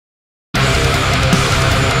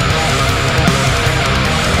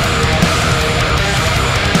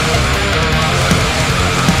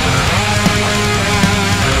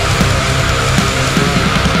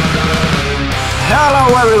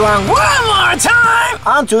everyone, one more time!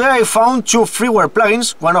 And today I found two freeware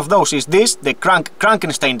plugins. One of those is this, the KRANK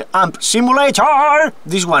KRANKENSTEIN Amp Simulator.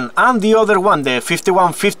 This one and the other one, the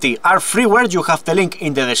 5150, are freeware. You have the link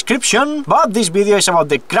in the description. But this video is about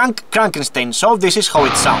the KRANK KRANKENSTEIN, so this is how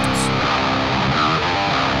it sounds.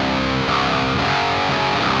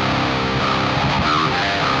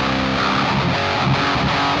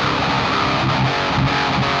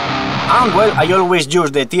 And well, I always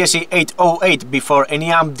use the TSE X30 before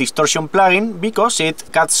any amp distortion plugin because it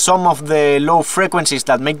cuts some of the low frequencies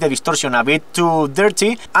that make the distortion a bit too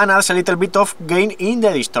dirty and adds a little bit of gain in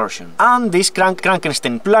the distortion. And this KRANK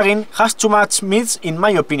KRANKENSTEIN plugin has too much mids in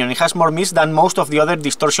my opinion. It has more mids than most of the other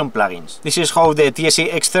distortion plugins. This is how the TSE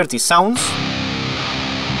X30 sounds.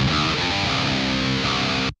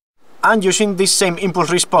 And using this same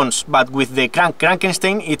impulse response but with the KRANK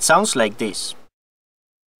KRANKENSTEIN, it sounds like this.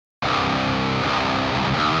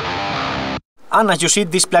 And as you see,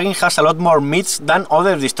 this plugin has a lot more mids than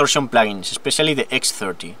other distortion plugins, especially the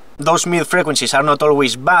X30. Those mid frequencies are not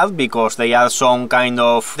always bad because they add some kind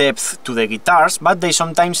of depth to the guitars, but they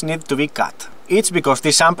sometimes need to be cut. It's because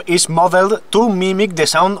this amp is modeled to mimic the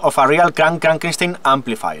sound of a real KRANK KRANKENSTEIN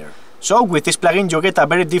amplifier. So with this plugin you get a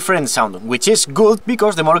very different sound, which is good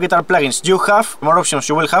because the more guitar plugins you have, the more options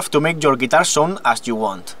you will have to make your guitar sound as you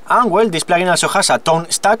want. And well, this plugin also has a tone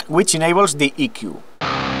stack which enables the EQ.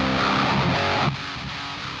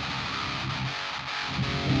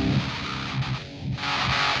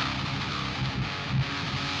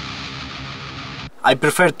 I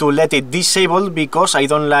prefer to let it disabled because I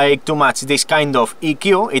don't like too much this kind of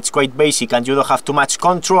EQ. It's quite basic and you don't have too much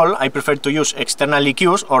control. I prefer to use external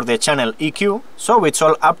EQs or the channel EQ. So it's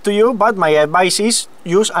all up to you, but my advice is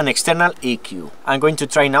use an external EQ. I'm going to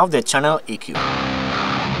try now the channel EQ.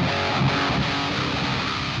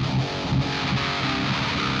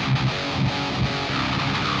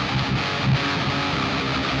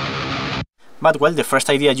 But well, the first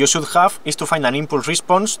idea you should have is to find an impulse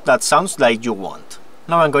response that sounds like you want.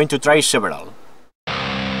 Now I'm going to try several.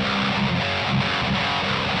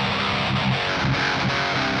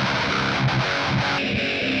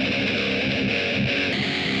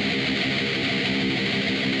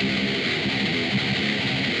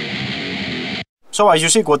 So as you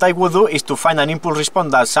see, what I would do is to find an impulse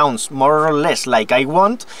response that sounds more or less like I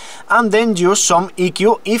want, and then use some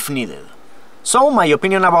EQ if needed. So my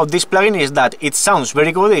opinion about this plugin is that it sounds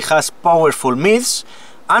very good, it has powerful mids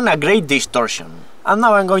and a great distortion. And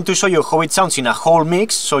now I'm going to show you how it sounds in a whole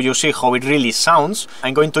mix, so you see how it really sounds.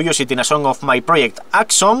 I'm going to use it in a song of my project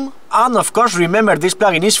Axom. And of course remember, this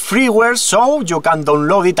plugin is freeware, so you can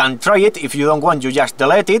download it and try it. If you don't want, you just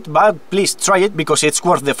delete it, but please try it because it's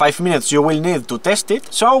worth the 5 minutes you will need to test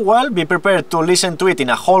it. So well, be prepared to listen to it in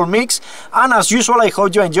a whole mix, and as usual I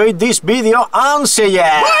hope you enjoyed this video and see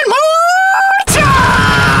ya!